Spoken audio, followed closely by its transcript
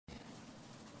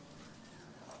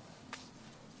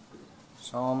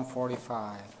Psalm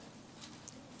 45.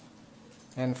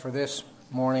 And for this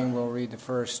morning, we'll read the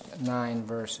first 9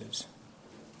 verses.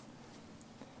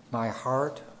 My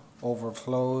heart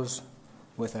overflows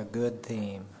with a good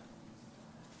theme.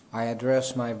 I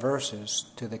address my verses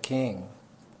to the King.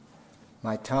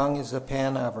 My tongue is the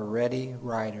pen of a ready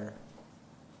writer.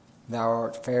 Thou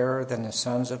art fairer than the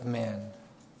sons of men.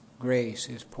 Grace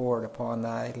is poured upon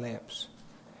thy lips.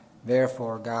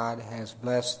 Therefore God has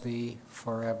blessed thee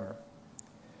forever.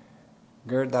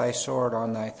 Gird thy sword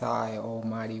on thy thigh, O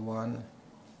mighty one,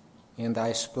 in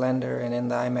thy splendor and in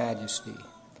thy majesty.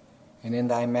 And in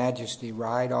thy majesty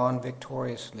ride on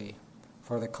victoriously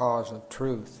for the cause of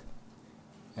truth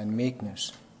and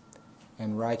meekness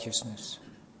and righteousness.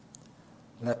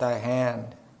 Let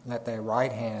thy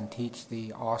right hand teach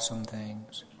thee awesome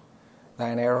things.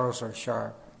 Thine arrows are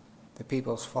sharp, the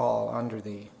peoples fall under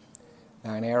thee.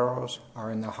 Thine arrows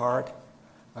are in the heart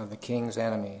of the king's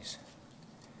enemies.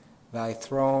 Thy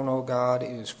throne, O God,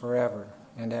 is forever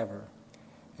and ever.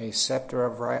 A scepter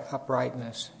of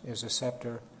uprightness is the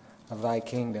scepter of thy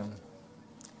kingdom.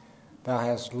 Thou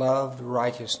hast loved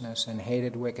righteousness and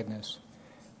hated wickedness.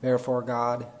 Therefore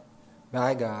God,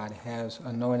 thy God, has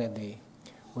anointed thee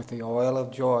with the oil of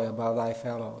joy above thy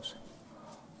fellows.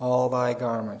 All thy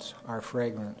garments are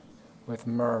fragrant with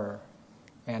myrrh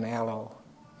and aloe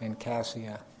and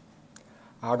cassia.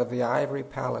 Out of the ivory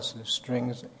palaces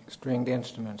stringed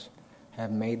instruments have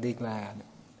made thee glad.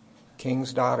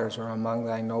 King's daughters are among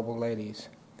thy noble ladies.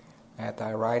 At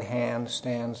thy right hand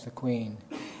stands the queen,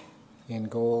 in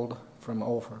gold from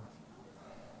Ophir.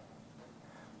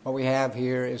 What we have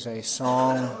here is a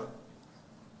song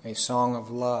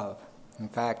of love. In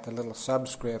fact, the little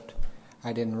subscript,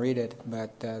 I didn't read it,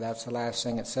 but that's the last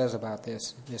thing it says about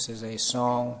this. This is a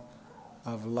song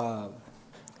of love.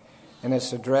 And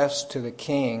it's addressed to the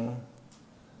king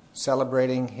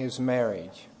celebrating his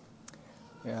marriage.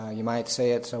 You might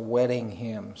say it's a wedding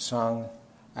hymn sung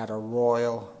at a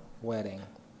royal wedding.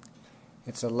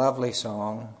 It's a lovely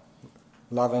song,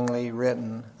 lovingly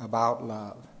written about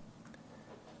love.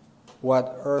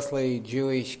 What earthly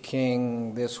Jewish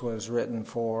king this was written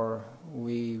for,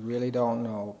 we really don't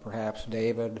know. Perhaps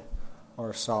David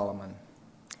or Solomon.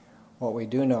 What we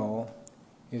do know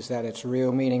is that its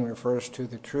real meaning refers to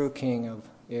the true King of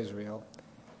Israel,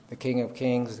 the King of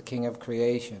Kings, the King of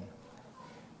creation.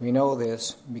 We know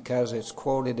this because it's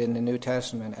quoted in the New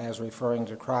Testament as referring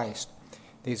to Christ.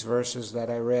 These verses that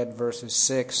I read, verses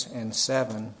 6 and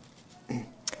 7,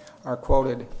 are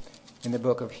quoted in the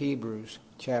book of Hebrews,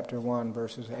 chapter 1,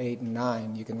 verses 8 and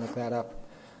 9. You can look that up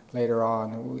later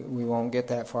on. We won't get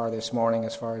that far this morning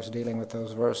as far as dealing with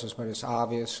those verses, but it's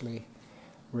obviously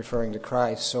referring to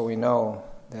Christ, so we know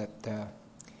that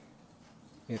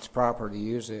it's proper to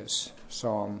use this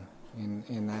psalm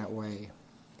in that way.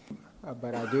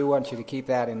 But I do want you to keep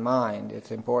that in mind.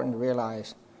 It's important to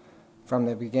realize from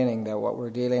the beginning that what we're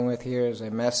dealing with here is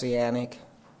a messianic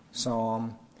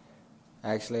psalm,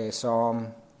 actually a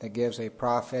psalm that gives a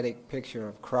prophetic picture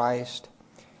of Christ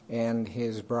and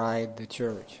his bride, the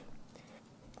church.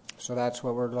 So that's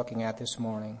what we're looking at this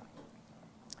morning.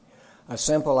 A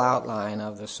simple outline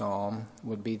of the psalm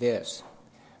would be this.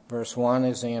 Verse 1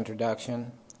 is the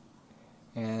introduction,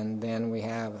 and then we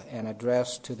have an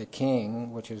address to the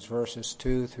king, which is verses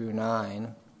 2 through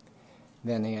 9.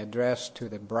 Then the address to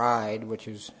the bride, which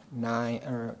is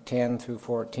 10 through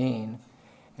 14,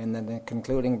 and then the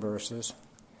concluding verses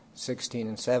 16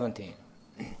 and 17.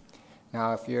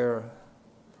 Now, if you're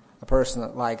a person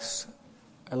that likes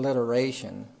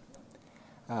alliteration,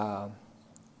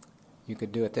 you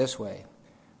could do it this way.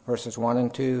 Verses 1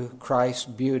 and 2, Christ's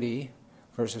beauty.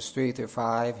 Verses 3 through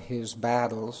 5, his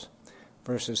battles.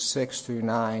 Verses 6 through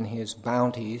 9, his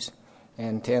bounties.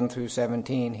 And 10 through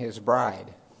 17, his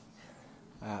bride.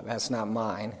 That's not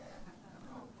mine.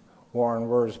 Warren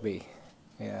Wiersbe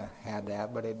had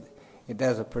that, but it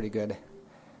does a pretty good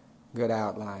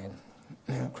outline.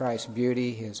 Christ's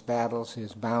beauty, his battles,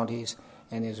 his bounties,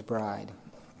 and his bride.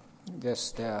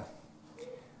 Just a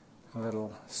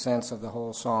little sense of the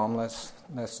whole psalm.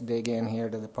 Let's dig in here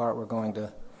to the part we're going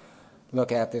to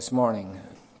look at this morning.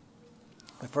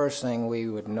 The first thing we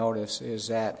would notice is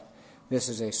that this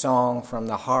is a song from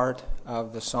the heart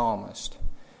of the psalmist.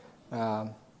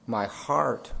 My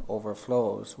heart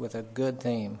overflows with a good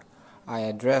theme. I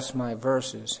address my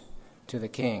verses to the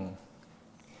king.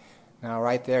 Now,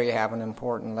 right there you have an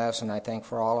important lesson, I think,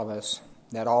 for all of us,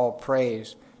 that all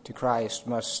praise to Christ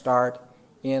must start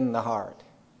in the heart.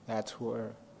 That's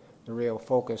where the real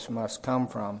focus must come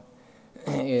from,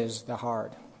 is the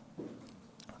heart.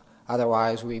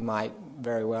 Otherwise, we might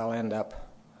very well end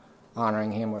up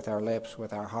honoring him with our lips,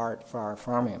 with our heart far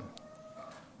from him.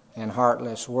 and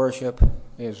heartless worship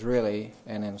is really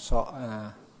an insult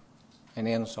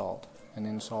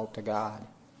to God.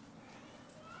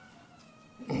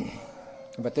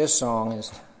 But this song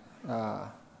is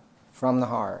from the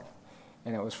heart,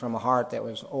 and it was from a heart that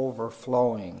was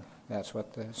overflowing. That's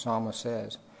what the psalmist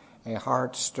says. A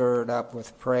heart stirred up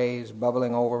with praise,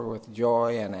 bubbling over with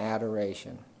joy and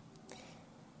adoration.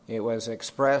 It was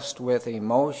expressed with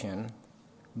emotion,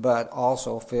 but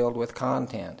also filled with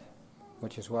content,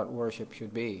 which is what worship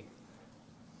should be.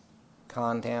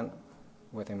 Content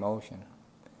with emotion.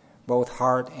 Both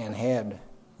heart and head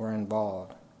were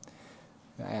involved.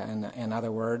 In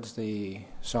other words, the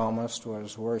psalmist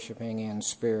was worshiping in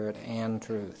spirit and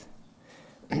truth.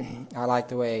 I like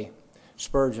the way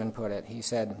Spurgeon put it. He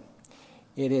said,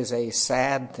 "It is a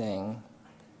sad thing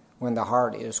when the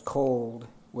heart is cold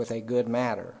with a good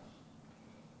matter.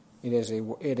 It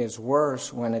is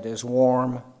worse when it is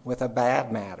warm with a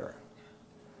bad matter,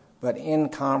 but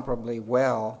incomparably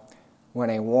well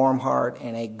when a warm heart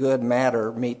and a good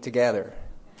matter meet together."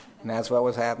 And that's what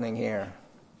was happening here.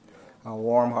 A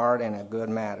warm heart and a good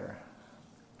matter.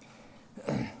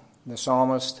 The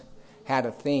psalmist had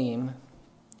a theme,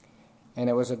 and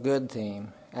it was a good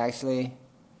theme. Actually,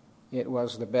 it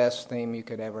was the best theme you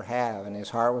could ever have, and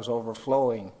his heart was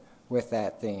overflowing with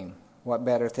that theme. What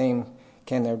better theme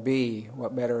can there be?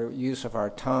 What better use of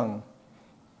our tongue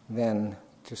than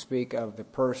to speak of the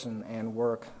person and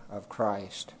work of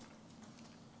Christ?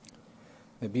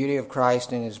 The beauty of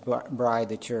Christ and his bride,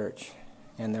 the church,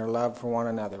 and their love for one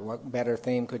another. What better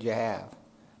theme could you have?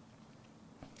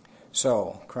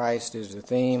 So, Christ is the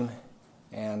theme,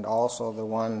 and also the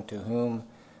one to whom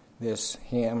this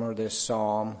hymn or this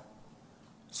song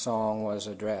was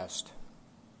addressed.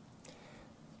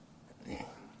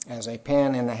 As a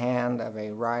pen in the hand of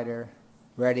a writer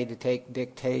ready to take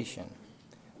dictation,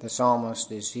 the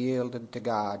psalmist is yielded to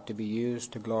God to be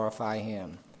used to glorify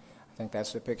him. I think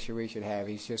that's the picture we should have.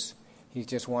 He's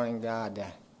just wanting God to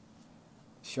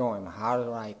show him how to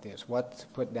write this, what to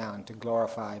put down to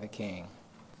glorify the King.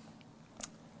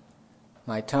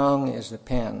 My tongue is the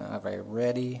pen of a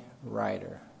ready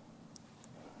writer.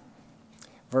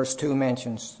 Verse 2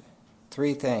 mentions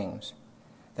three things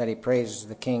that he praises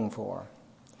the King for: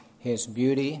 his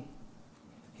beauty,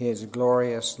 his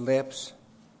glorious lips,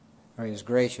 or his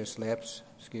gracious lips,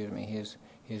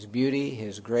 his beauty,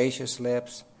 his gracious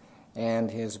lips,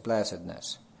 and his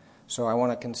blessedness. So I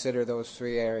want to consider those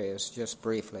three areas just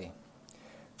briefly.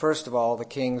 First of all, the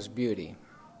King's beauty.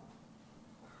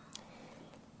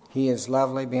 He is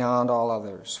lovely beyond all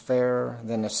others, fairer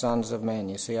than the sons of men.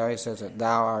 You see how he says that,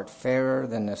 thou art fairer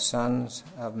than the sons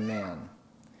of men.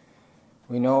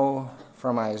 We know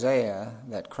from Isaiah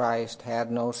that Christ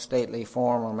had no stately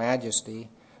form or majesty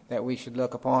that we should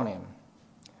look upon him,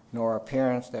 nor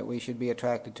appearance that we should be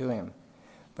attracted to him.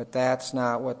 But that's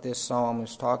not what this psalm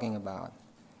is talking about.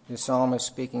 This psalm is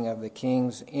speaking of the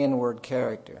King's inward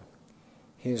character,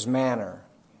 his manner,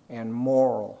 and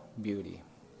moral beauty.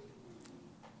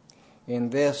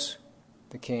 In this,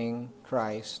 the King,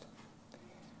 Christ,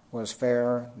 was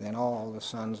fairer than all the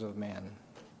sons of men.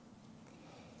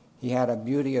 He had a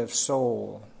beauty of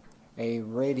soul, a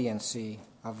radiancy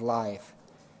of life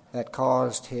that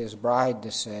caused his bride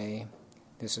to say,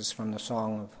 this is from the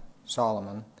Song of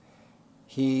Solomon,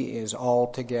 he is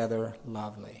altogether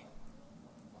lovely.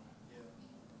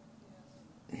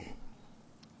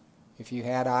 If you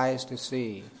had eyes to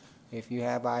see,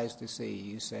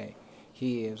 you say,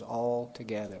 he is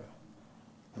altogether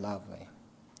lovely.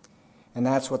 And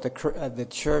that's what the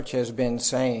church has been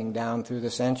saying down through the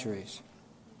centuries.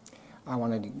 I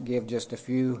want to give just a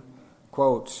few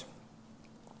quotes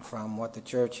from what the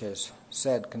church has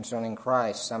said concerning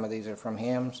Christ. Some of these are from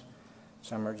hymns,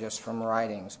 some are just from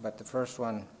writings. But the first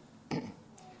one,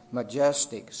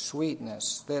 majestic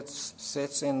sweetness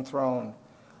sits enthroned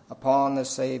upon the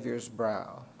Savior's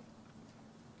brow.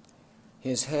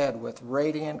 His head with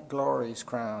radiant glories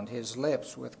crowned, his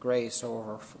lips with grace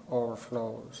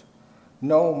overflows.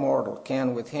 No mortal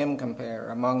can with him compare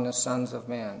among the sons of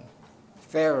men.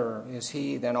 Fairer is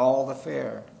he than all the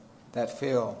fair that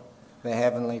fill the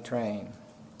heavenly train.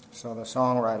 So the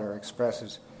songwriter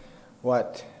expresses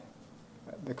what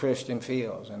the Christian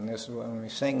feels. And this, when we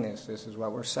sing this is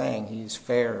what we're saying. He's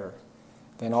fairer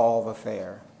than all the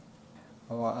fair.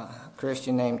 A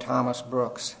Christian named Thomas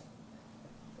Brooks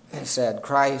said,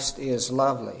 Christ is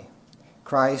lovely.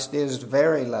 Christ is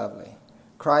very lovely.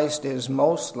 Christ is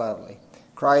most lovely.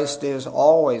 Christ is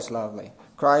always lovely.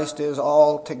 Christ is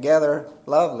altogether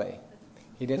lovely.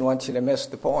 He didn't want you to miss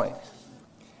the point.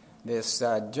 This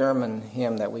German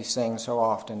hymn that we sing so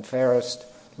often, fairest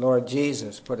Lord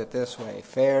Jesus put it this way: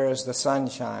 fair as the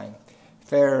sunshine,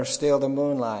 fairer still the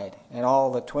moonlight, and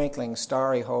all the twinkling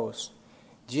starry hosts.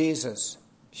 Jesus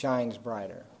shines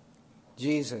brighter.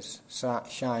 Jesus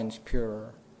shines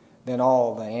purer than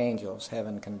all the angels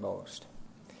heaven can boast.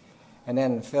 And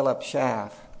then Philip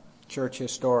Schaff, church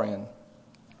historian,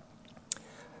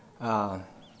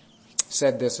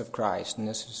 said this of Christ, and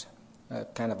this is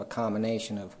kind of a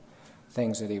combination of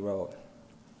things that he wrote.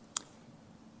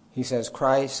 He says,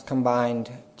 Christ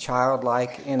combined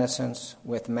childlike innocence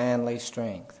with manly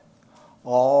strength,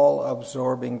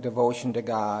 all-absorbing devotion to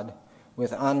God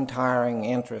with untiring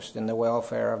interest in the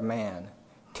welfare of man,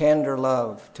 tender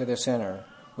love to the sinner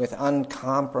with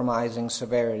uncompromising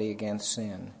severity against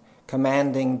sin,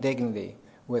 commanding dignity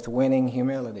with winning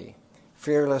humility,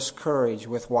 fearless courage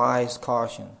with wise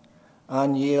caution,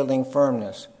 unyielding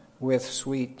firmness with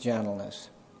sweet gentleness.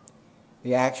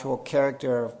 The actual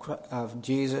character of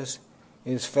Jesus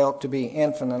is felt to be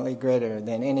infinitely greater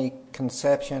than any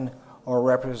conception or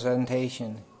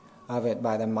representation of it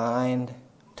by the mind,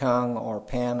 tongue, or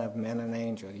pen of men and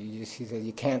angels. He said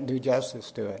you can't do justice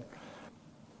to it.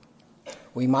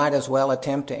 We might as well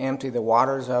attempt to empty the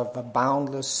waters of the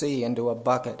boundless sea into a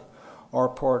bucket, or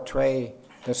portray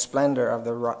the splendor of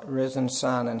the risen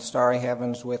sun and starry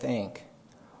heavens with ink.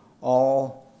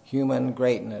 All human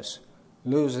greatness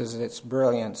loses its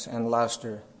brilliance and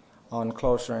luster on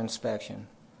closer inspection,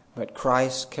 but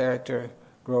Christ's character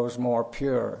grows more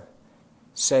pure,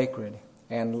 sacred,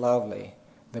 and lovely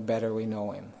the better we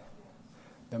know him.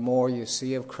 The more you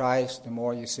see of Christ, the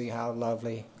more you see how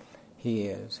lovely he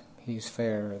is. He's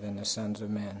fairer than the sons of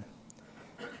men.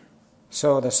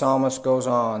 So the psalmist goes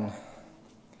on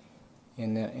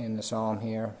in the psalm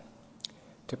here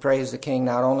to praise the king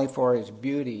not only for his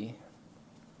beauty,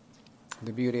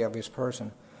 the beauty of his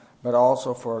person, but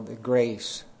also for the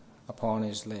grace upon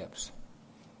his lips.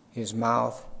 His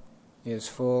mouth is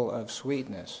full of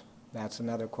sweetness. That's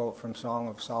another quote from Song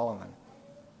of Solomon,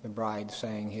 the bride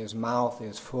saying, his mouth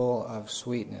is full of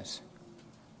sweetness.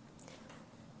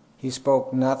 He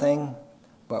spoke nothing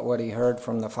but what he heard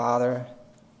from the Father,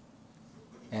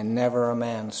 and never a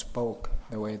man spoke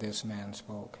the way this man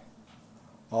spoke.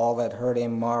 All that heard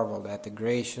him marveled at the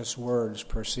gracious words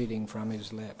proceeding from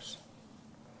his lips.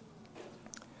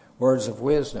 Words of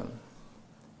wisdom,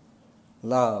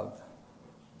 love,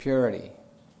 purity,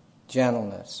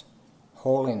 gentleness,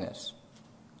 holiness,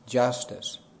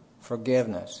 justice,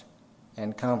 forgiveness,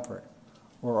 and comfort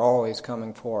were always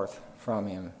coming forth from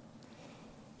him.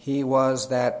 He was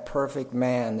that perfect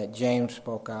man that James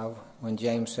spoke of when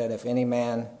James said, if any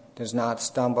man does not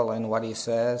stumble in what he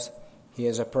says, he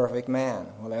is a perfect man.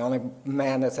 Well, the only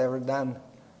man that's ever done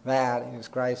that is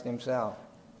Christ himself.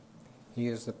 He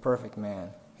is the perfect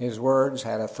man. His words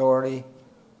had authority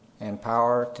and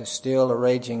power to still a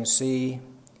raging sea.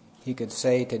 He could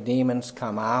say to demons,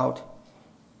 come out,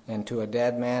 and to a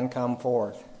dead man, come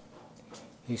forth.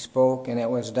 He spoke and it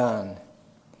was done.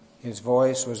 His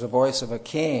voice was the voice of a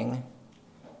king,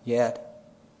 yet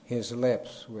his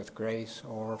lips with grace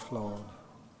overflowed.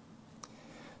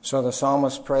 So the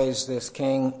psalmist praised this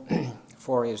king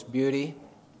for his beauty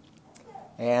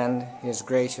and his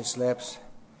gracious lips,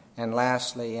 and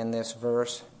lastly in this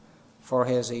verse, for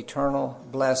his eternal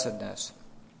blessedness.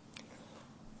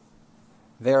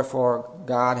 Therefore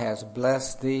God has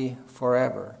blessed thee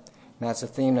forever. And that's a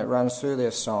theme that runs through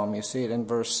this psalm. You see it in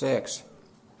verse 6.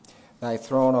 Thy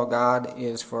throne, O God,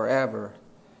 is forever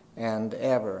and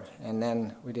ever. And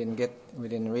then we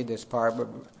didn't read this part, but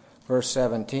verse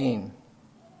 17.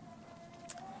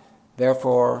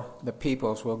 Therefore the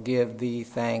peoples will give thee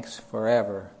thanks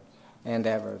forever and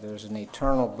ever. There's an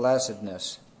eternal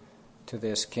blessedness to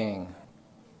this king.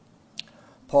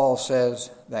 Paul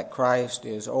says that Christ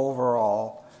is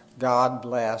overall God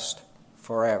blessed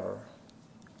forever.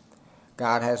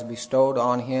 God has bestowed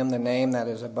on him the name that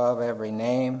is above every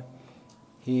name.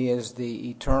 He is the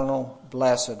eternal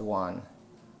blessed one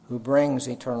who brings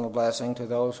eternal blessing to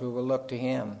those who will look to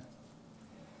him.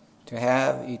 To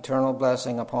have eternal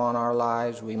blessing upon our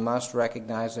lives, we must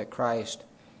recognize that Christ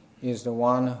is the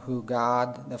one who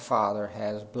God the Father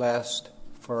has blessed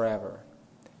forever.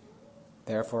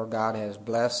 Therefore God has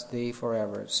blessed thee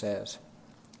forever, it says.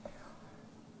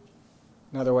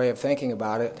 Another way of thinking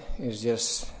about it is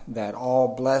just that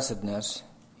all blessedness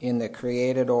in the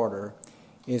created order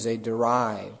is a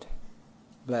derived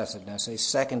blessedness, a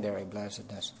secondary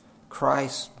blessedness.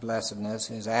 Christ's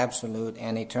blessedness is absolute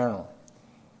and eternal.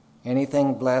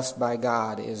 Anything blessed by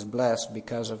God is blessed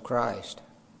because of Christ.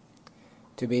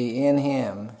 To be in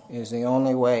him is the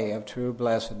only way of true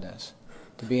blessedness.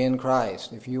 To be in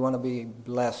Christ. If you want to be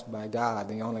blessed by God,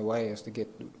 the only way is to get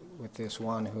with this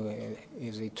one who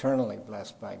is eternally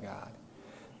blessed by God.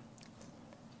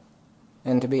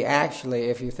 And to be actually,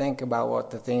 if you think about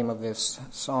what the theme of this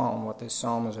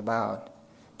psalm is about,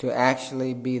 to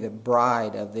actually be the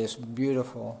bride of this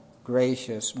beautiful,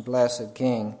 gracious, blessed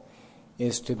King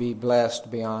is to be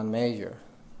blessed beyond measure.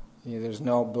 There's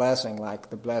no blessing like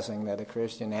the blessing that a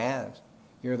Christian has.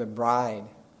 You're the bride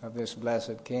of this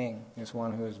blessed King, this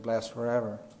one who is blessed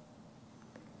forever.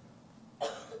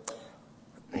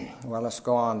 Well, let's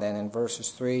go on then. In verses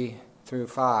 3 through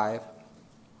 5,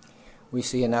 we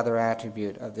see another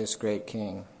attribute of this great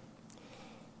King.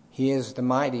 He is the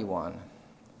mighty one,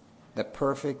 the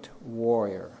perfect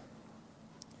warrior.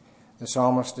 The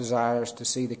psalmist desires to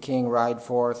see the King ride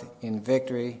forth in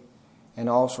victory and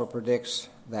also predicts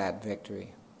that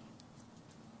victory.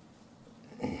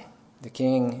 The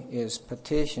King is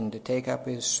petitioned to take up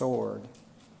his sword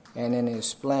and in his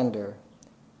splendor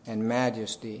and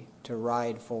majesty to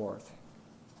ride forth.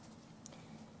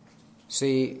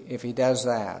 See, if he does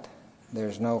that,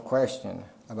 there's no question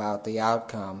about the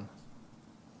outcome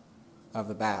of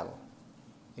the battle,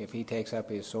 if he takes up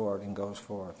his sword and goes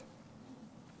forth.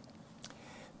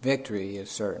 Victory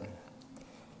is certain.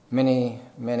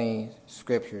 Many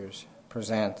scriptures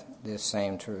present this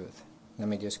same truth. Let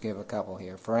me just give a couple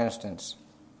here. For instance,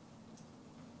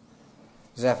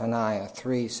 Zephaniah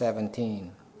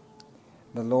 3:17.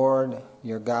 The Lord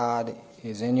your God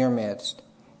is in your midst,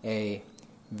 a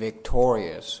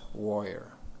victorious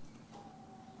warrior.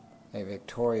 A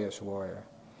victorious warrior.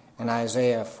 And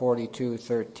Isaiah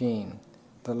 42:13.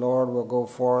 The Lord will go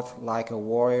forth like a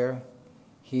warrior.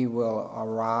 He will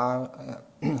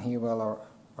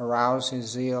arouse his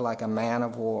zeal like a man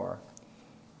of war.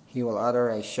 He will utter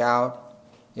a shout.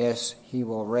 Yes, he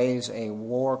will raise a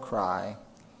war cry.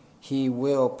 He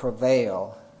will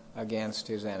prevail against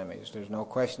his enemies. There's no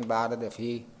question about it.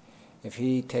 If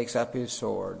he takes up his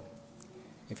sword,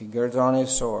 if he girds on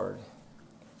his sword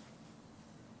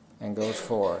and goes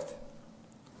forth,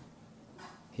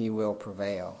 he will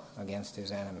prevail against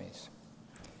his enemies.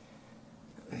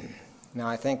 Now,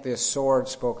 I think this sword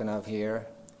spoken of here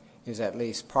is at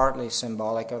least partly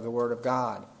symbolic of the Word of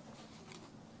God,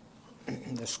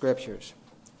 the Scriptures.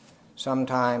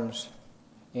 Sometimes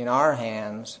in our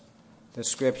hands, the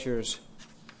Scriptures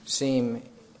seem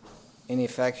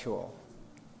ineffectual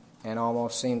and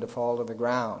almost seem to fall to the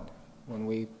ground when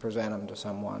we present them to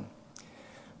someone.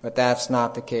 But that's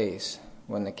not the case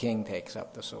when the King takes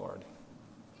up the sword.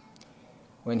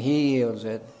 When he yields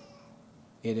it,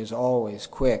 it is always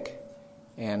quick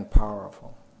and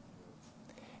powerful.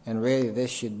 And really, this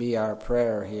should be our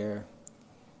prayer here.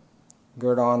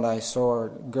 Gird thy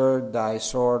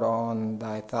sword on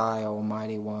thy thigh, O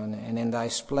mighty one, and in thy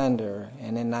splendor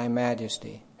and in thy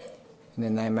majesty,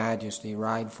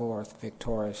 ride forth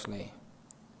victoriously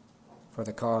for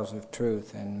the cause of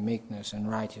truth and meekness and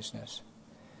righteousness.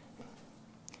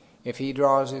 If he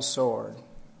draws his sword,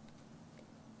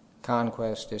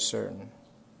 conquest is certain.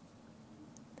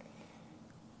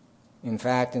 In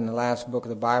fact, in the last book of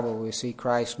the Bible, we see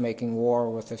Christ making war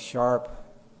with the sharp,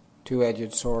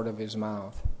 two-edged sword of his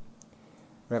mouth.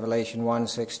 Revelation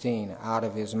 1:16, out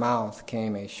of his mouth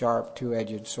came a sharp,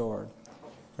 two-edged sword.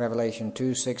 Revelation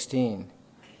 2:16,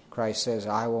 Christ says,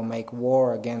 I will make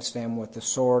war against them with the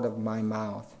sword of my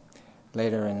mouth.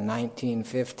 Later in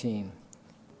 19:15,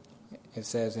 it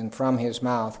says, and from his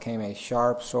mouth came a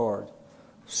sharp sword,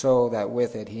 so that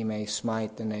with it he may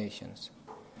smite the nations.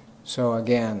 So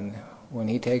again, when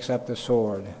he takes up the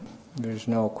sword, there's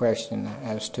no question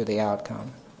as to the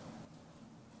outcome.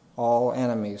 All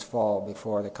enemies fall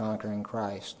before the conquering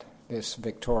Christ, this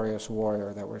victorious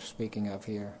warrior that we're speaking of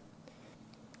here.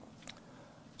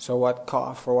 So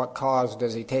for what cause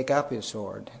does he take up his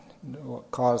sword?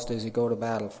 What cause does he go to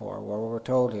battle for? Well, we're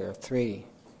told here, three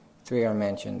are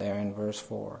mentioned there in verse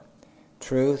 4.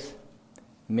 Truth,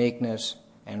 meekness,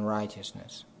 and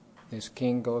righteousness. This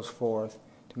king goes forth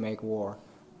to make war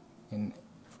in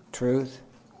truth,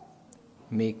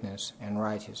 meekness, and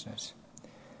righteousness.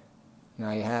 Now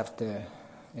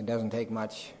it doesn't take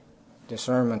much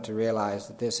discernment to realize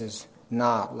that this is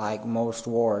not like most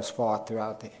wars fought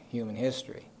throughout the human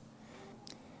history.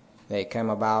 They come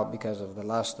about because of the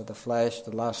lust of the flesh,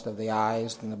 the lust of the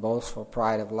eyes, and the boastful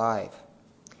pride of life.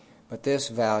 But this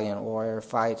valiant warrior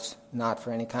fights not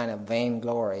for any kind of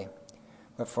vainglory,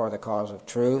 but for the cause of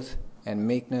truth and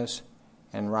meekness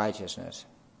and righteousness.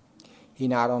 He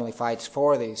not only fights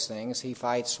for these things, he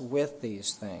fights with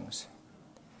these things.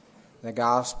 The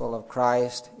gospel of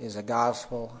Christ is a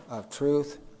gospel of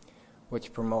truth,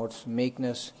 which promotes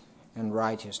meekness and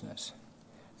righteousness.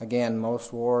 Again,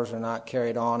 most wars are not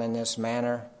carried on in this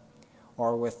manner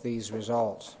or with these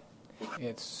results.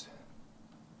 it's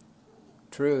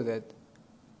true that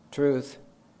truth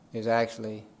is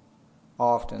actually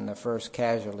often the first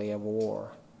casualty of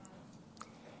war.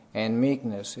 And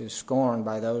meekness is scorned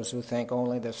by those who think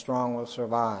only the strong will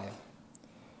survive.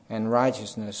 And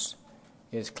righteousness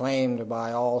is claimed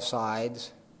by all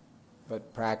sides,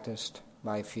 but practiced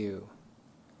by few.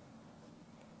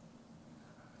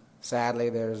 Sadly,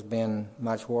 there's been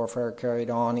much warfare carried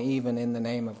on even in the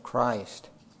name of Christ,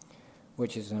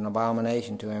 which is an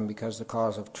abomination to him, because the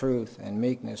cause of truth and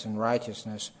meekness and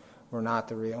righteousness were not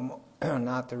the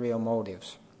real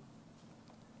motives.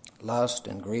 Lust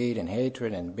and greed and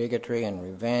hatred and bigotry and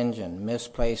revenge and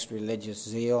misplaced religious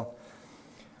zeal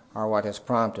are what has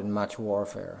prompted much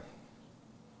warfare.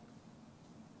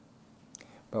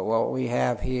 But what we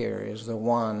have here is the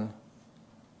one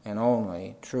and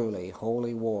only truly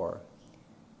holy war,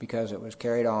 because it was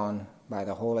carried on by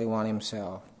the Holy One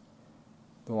himself,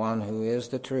 the one who is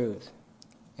the truth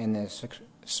and the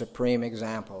supreme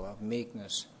example of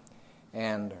meekness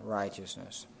and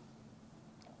righteousness.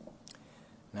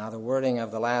 Now, the wording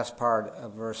of the last part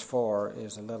of verse 4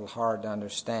 is a little hard to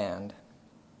understand,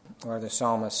 where the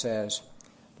psalmist says,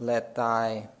 "Let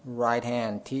thy right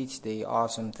hand teach thee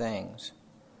awesome things."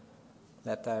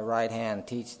 Let thy right hand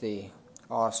teach thee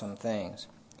awesome things.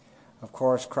 Of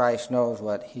course, Christ knows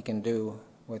what he can do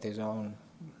with his own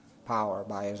power,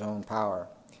 by his own power.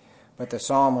 But the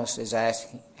psalmist is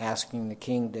asking the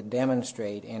king to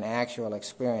demonstrate in actual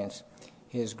experience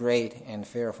his great and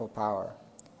fearful power,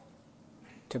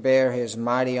 to bear his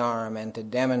mighty arm and to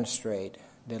demonstrate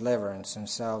deliverance and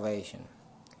salvation.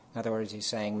 In other words, he's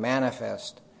saying,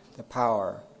 manifest the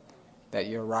power that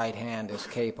your right hand is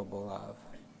capable of.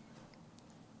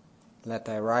 Let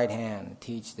thy right hand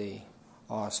teach thee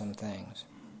awesome things.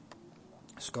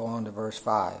 Let's go on to verse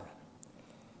 5.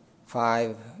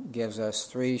 5 gives us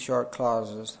 3 short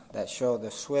clauses that show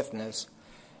the swiftness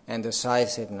and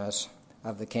decisiveness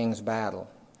of the king's battle.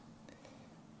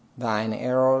 Thine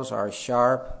arrows are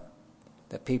sharp,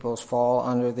 the peoples fall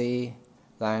under thee.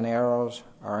 Thine arrows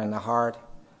are in the heart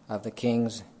of the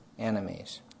king's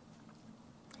enemies.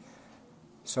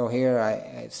 So here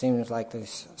it seems like the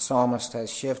psalmist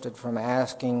has shifted from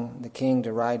asking the king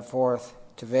to ride forth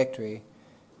to victory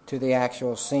to the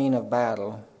actual scene of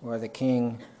battle, where the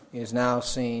king is now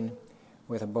seen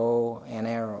with a bow and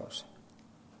arrows.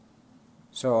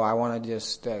 So I want to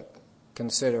just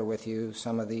consider with you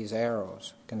some of these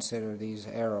arrows. Consider these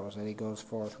arrows that he goes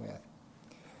forth with.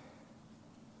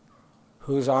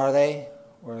 Whose are they?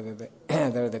 Well,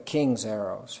 they're the king's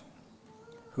arrows.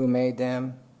 Who made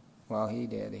them? Well, he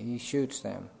did. He shoots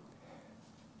them.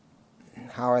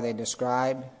 How are they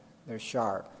described? They're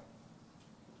sharp.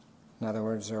 In other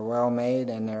words, they're well made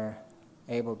and they're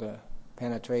able to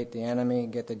penetrate the enemy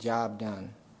and get the job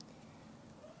done.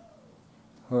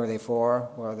 Who are they for?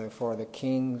 Well, they're for the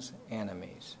king's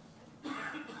enemies.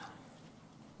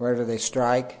 Where do they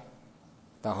strike?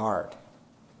 The heart,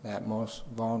 that most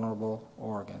vulnerable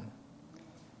organ.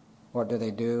 What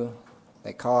do?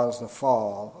 They cause the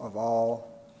fall of all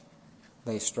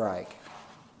they strike.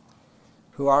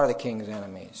 Who are the king's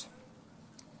enemies?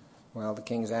 Well, the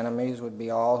king's enemies would be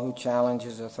all who challenge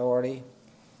his authority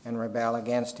and rebel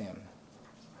against him.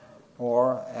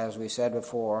 Or, as we said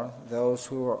before, those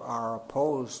who are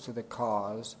opposed to the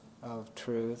cause of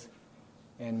truth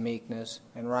and meekness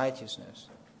and righteousness.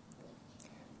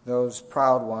 Those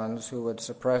proud ones who would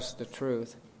suppress the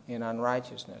truth in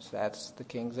unrighteousness. That's the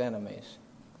king's enemies.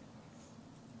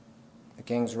 The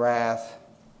king's wrath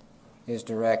is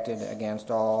directed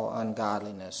against all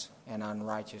ungodliness and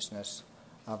unrighteousness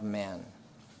of men.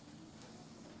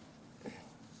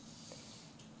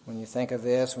 When you think of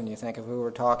this, when you think of who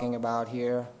we're talking about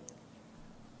here,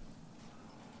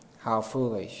 how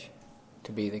foolish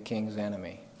to be the king's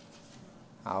enemy.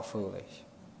 How foolish.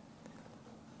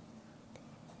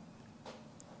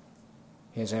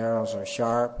 His arrows are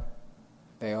sharp.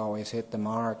 They always hit the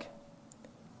mark.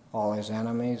 All his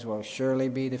enemies will surely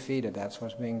be defeated. That's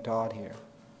what's being taught here.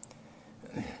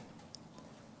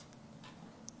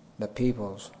 The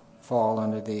peoples fall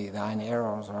under thee. Thine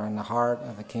arrows are in the heart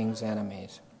of the king's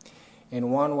enemies.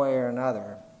 In one way or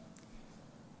another,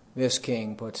 this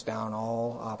king puts down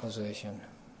all opposition.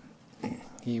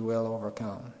 He will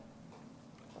overcome.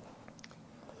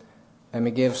 Let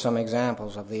me give some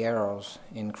examples of the arrows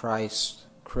in Christ's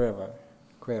quiver.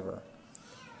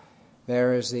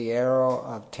 There is the arrow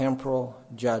of temporal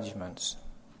judgments.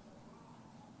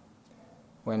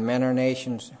 When men or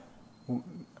nations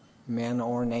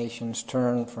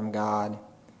turn from God,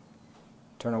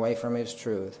 turn away from his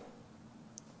truth,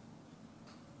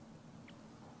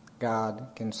 God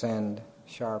can send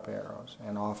sharp arrows,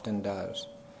 and often does.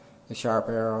 The sharp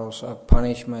arrows of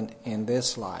punishment in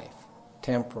this life,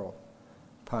 temporal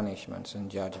punishments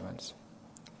and judgments.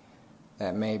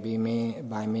 That may be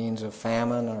by means of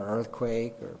famine or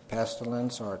earthquake or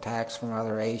pestilence or attacks from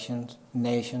other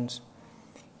nations.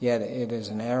 Yet it is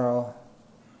an arrow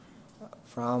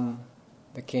from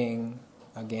the king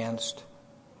against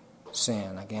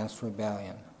sin, against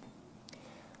rebellion.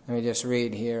 Let me just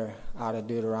read here out of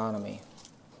Deuteronomy.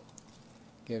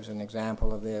 Gives an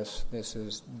example of this. This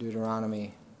is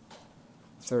Deuteronomy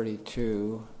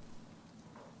 32,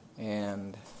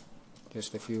 and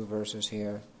just a few verses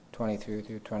here, 23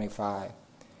 through 25.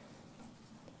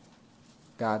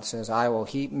 God says, I will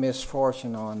heap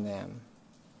misfortune on them.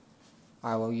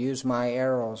 I will use my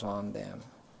arrows on them.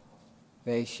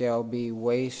 They shall be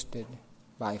wasted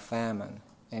by famine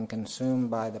and consumed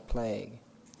by the plague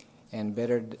and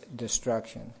bitter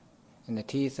destruction. In the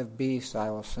teeth of beasts I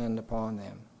will send upon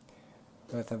them,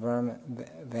 with the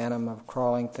venom of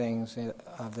crawling things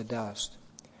of the dust.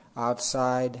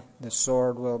 Outside the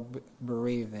sword will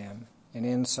bereave them, and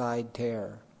inside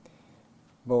terror,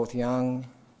 both young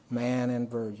man and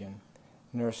virgin,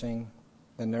 nursing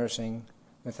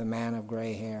with a man of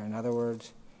gray hair. In other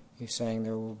words, he's saying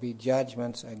there will be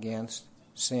judgments against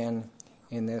sin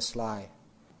in this life.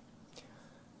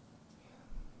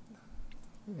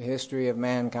 The history of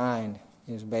mankind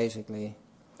is basically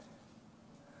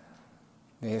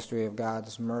the history of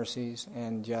God's mercies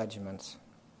and judgments.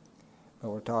 But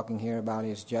we're talking here about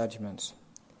his judgments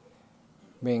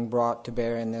being brought to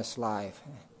bear in this life.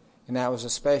 And that was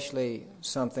especially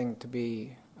something to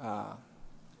be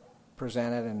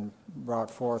presented and brought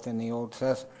forth in the Old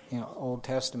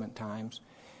Testament times,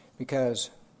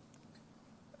 because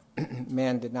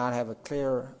men did not have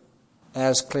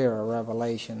as clear a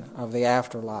revelation of the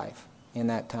afterlife in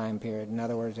that time period. In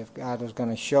other words, if God was going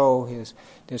to show his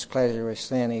displeasure with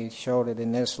sin, he showed it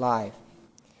in this life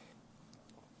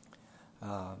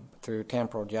through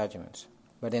temporal judgments.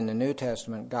 But in the New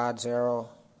Testament, God's arrow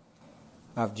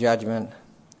of judgment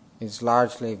is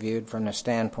largely viewed from the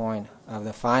standpoint of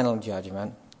the final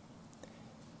judgment,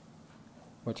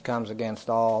 which comes against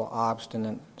all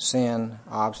obstinate sin,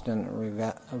 obstinate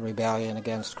rebellion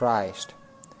against Christ.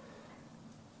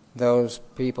 Those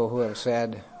people who have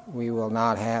said, we will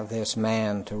not have this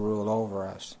man to rule over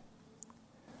us,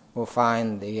 will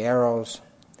find the arrows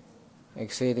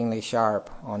exceedingly sharp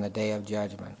on the day of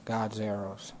judgment. God's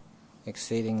arrows,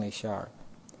 exceedingly sharp.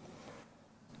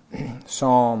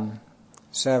 Psalm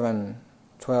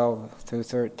 7:12 through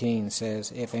 13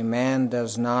 says, if a man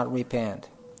does not repent,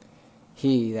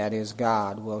 he, that is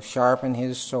God, will sharpen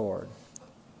his sword.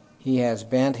 He has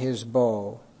bent his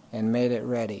bow and made it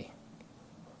ready.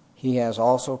 He has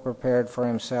also prepared for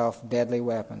himself deadly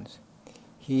weapons.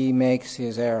 He makes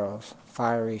his arrows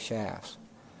fiery shafts.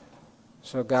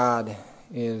 So God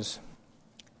is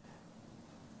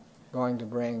going to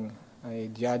bring a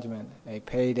judgment, a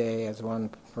payday, as one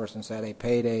person said, a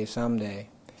payday someday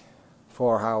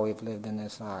for how we've lived in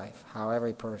this life, how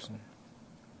every person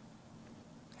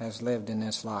has lived in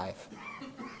this life.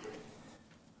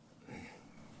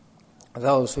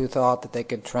 Those who thought that they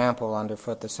could trample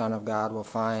underfoot the Son of God will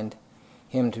find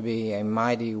him to be a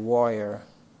mighty warrior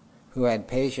who had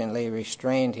patiently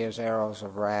restrained his arrows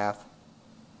of wrath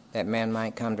that men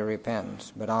might come to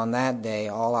repentance. But on that day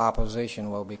all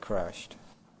opposition will be crushed.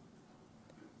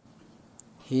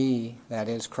 He, that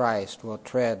is Christ, will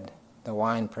tread the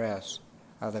winepress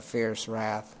of the fierce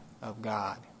wrath of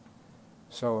God.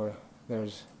 So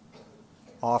there's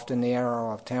often the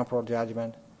arrow of temporal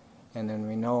judgment, and then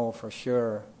we know for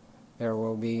sure there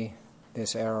will be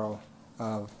this arrow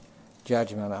of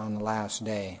judgment on the last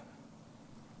day.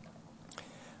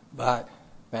 But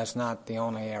that's not the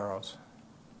only arrows.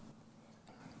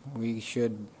 We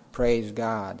should praise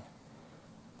God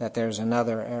that there's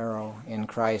another arrow in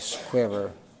Christ's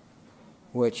quiver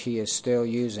which he is still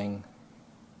using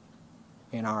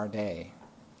in our day.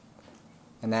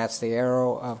 And that's the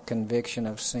arrow of conviction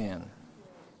of sin.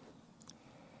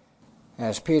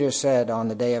 As Peter said on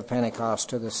the day of Pentecost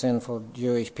to the sinful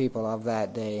Jewish people of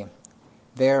that day,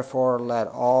 therefore let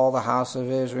all the house of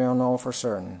Israel know for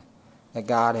certain that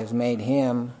God has made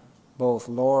him both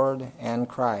Lord and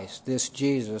Christ, this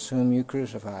Jesus whom you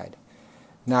crucified.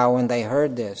 Now when they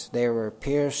heard this, they were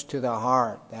pierced to the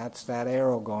heart. That's that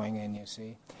arrow going in, you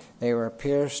see. They were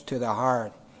pierced to the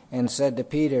heart and said to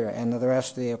Peter and to the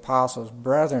rest of the apostles,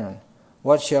 brethren,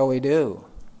 what shall we do?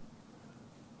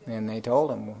 And they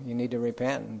told him, you need to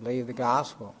repent and believe the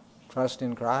gospel. Trust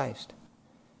in Christ.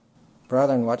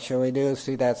 Brethren, what shall we do?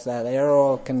 See, that's that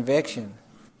arrow of conviction.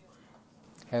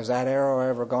 Has that arrow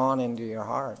ever gone into your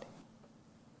heart?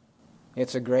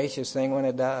 It's a gracious thing when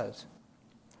it does.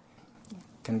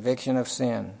 Conviction of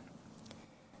sin.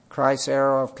 Christ's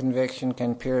arrow of conviction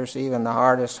can pierce even the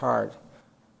hardest heart.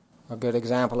 A good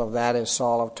example of that is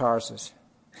Saul of Tarsus.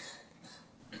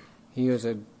 He was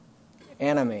an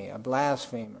enemy, a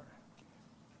blasphemer.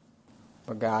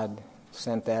 But God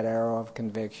sent that arrow of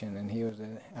conviction, and he was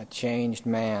a changed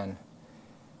man.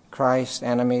 Christ's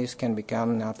enemies can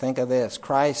become, now think of this,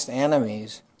 Christ's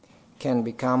enemies can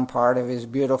become part of his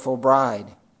beautiful bride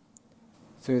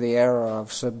through the arrow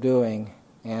of subduing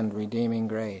and redeeming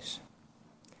grace.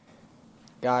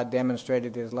 God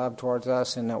demonstrated his love towards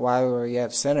us in that while we were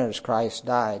yet sinners, Christ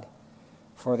died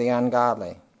for the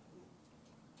ungodly.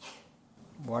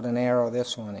 What an arrow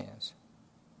this one is.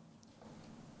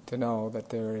 To know that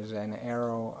there is an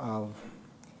arrow of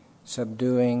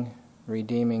subduing,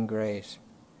 redeeming grace.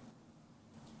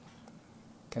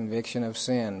 Conviction of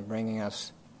sin, bringing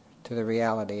us to the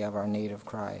reality of our need of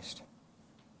Christ.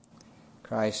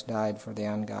 Christ died for the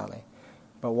ungodly.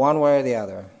 But one way or the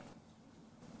other,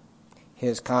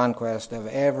 his conquest of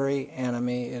every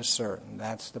enemy is certain.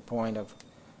 That's the point of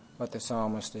what the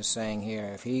psalmist is saying here.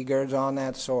 If he girds on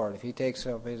that sword, if he takes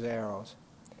up his arrows,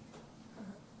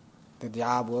 the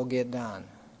job will get done.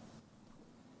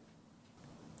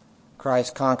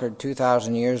 Christ conquered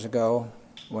 2,000 years ago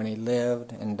when he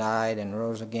lived and died and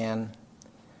rose again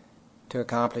to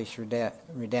accomplish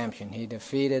redemption. He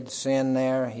defeated sin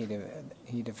there.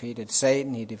 He defeated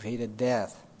Satan. He defeated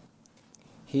death.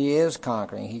 He is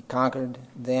conquering. He conquered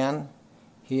then.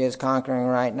 He is conquering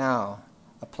right now,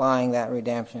 applying that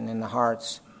redemption in the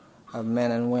hearts of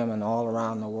men and women all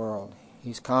around the world.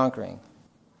 He's conquering.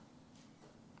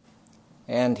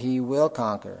 And he will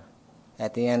conquer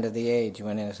at the end of the age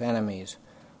when his enemies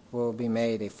will be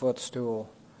made a footstool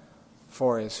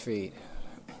for his feet.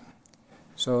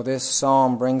 So this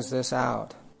psalm brings this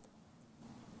out,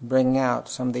 bringing out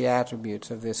some of the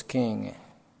attributes of this king,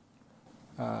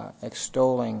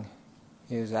 extolling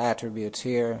his attributes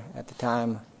here at the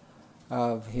time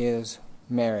of his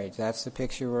marriage. That's the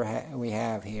picture we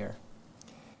have here.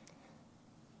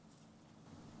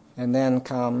 And then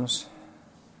comes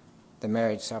the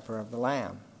marriage supper of the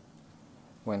Lamb,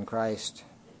 when Christ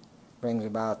brings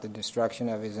about the destruction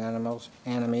of his enemies,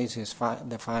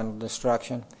 the final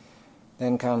destruction.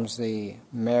 Then comes the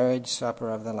marriage supper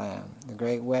of the Lamb, the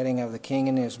great wedding of the king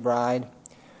and his bride,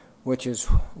 which is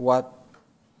what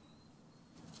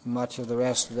much of the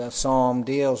rest of the psalm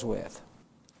deals with,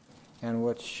 and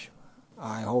which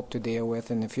I hope to deal with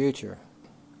in the future.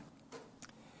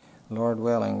 Lord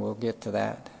willing, we'll get to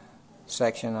that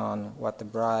section on what the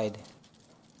bride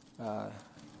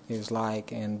is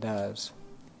like and does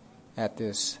at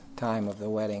this time of the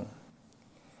wedding.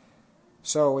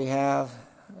 So we have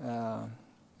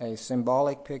a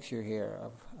symbolic picture here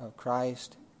of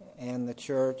Christ and the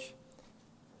church.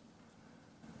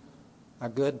 A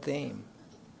good theme.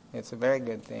 It's a very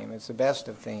good theme. It's the best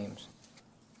of themes.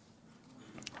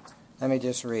 Let me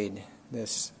just read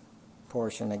this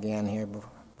portion again here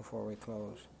before we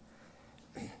close.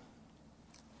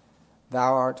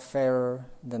 Thou art fairer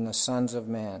than the sons of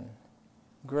men.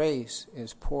 Grace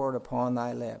is poured upon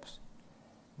thy lips.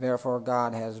 Therefore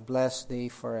God has blessed thee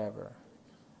forever.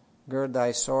 Gird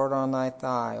thy sword on thy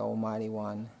thigh, O mighty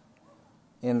one,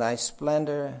 in thy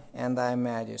splendor and thy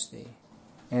majesty.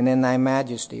 And in thy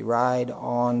majesty ride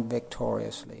on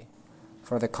victoriously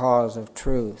for the cause of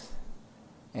truth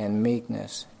and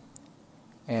meekness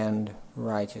and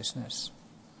righteousness.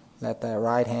 Let thy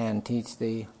right hand teach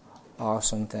thee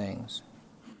awesome things.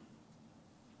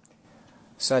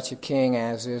 Such a king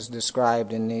as is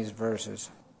described in these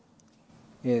verses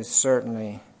is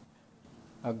certainly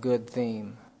a good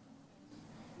theme,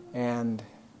 and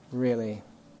really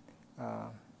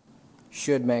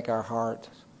should make our heart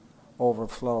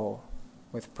overflow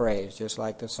with praise, just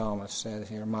like the psalmist says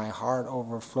here, my heart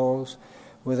overflows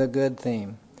with a good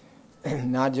theme.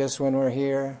 Not just when we're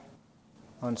here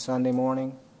on Sunday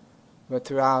morning, but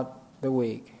throughout the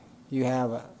week. You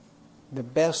have the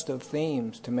best of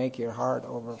themes to make your heart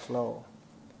overflow.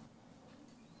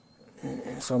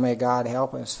 So may God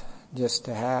help us just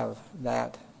to have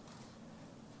that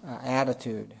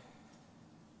attitude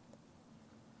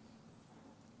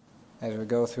as we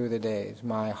go through the days.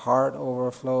 My heart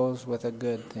overflows with a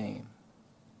good theme.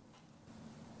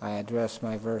 I address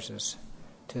my verses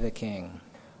to the King.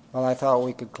 Well, I thought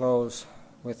we could close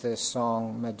with this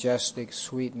song, Majestic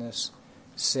Sweetness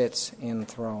Sits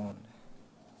Enthroned.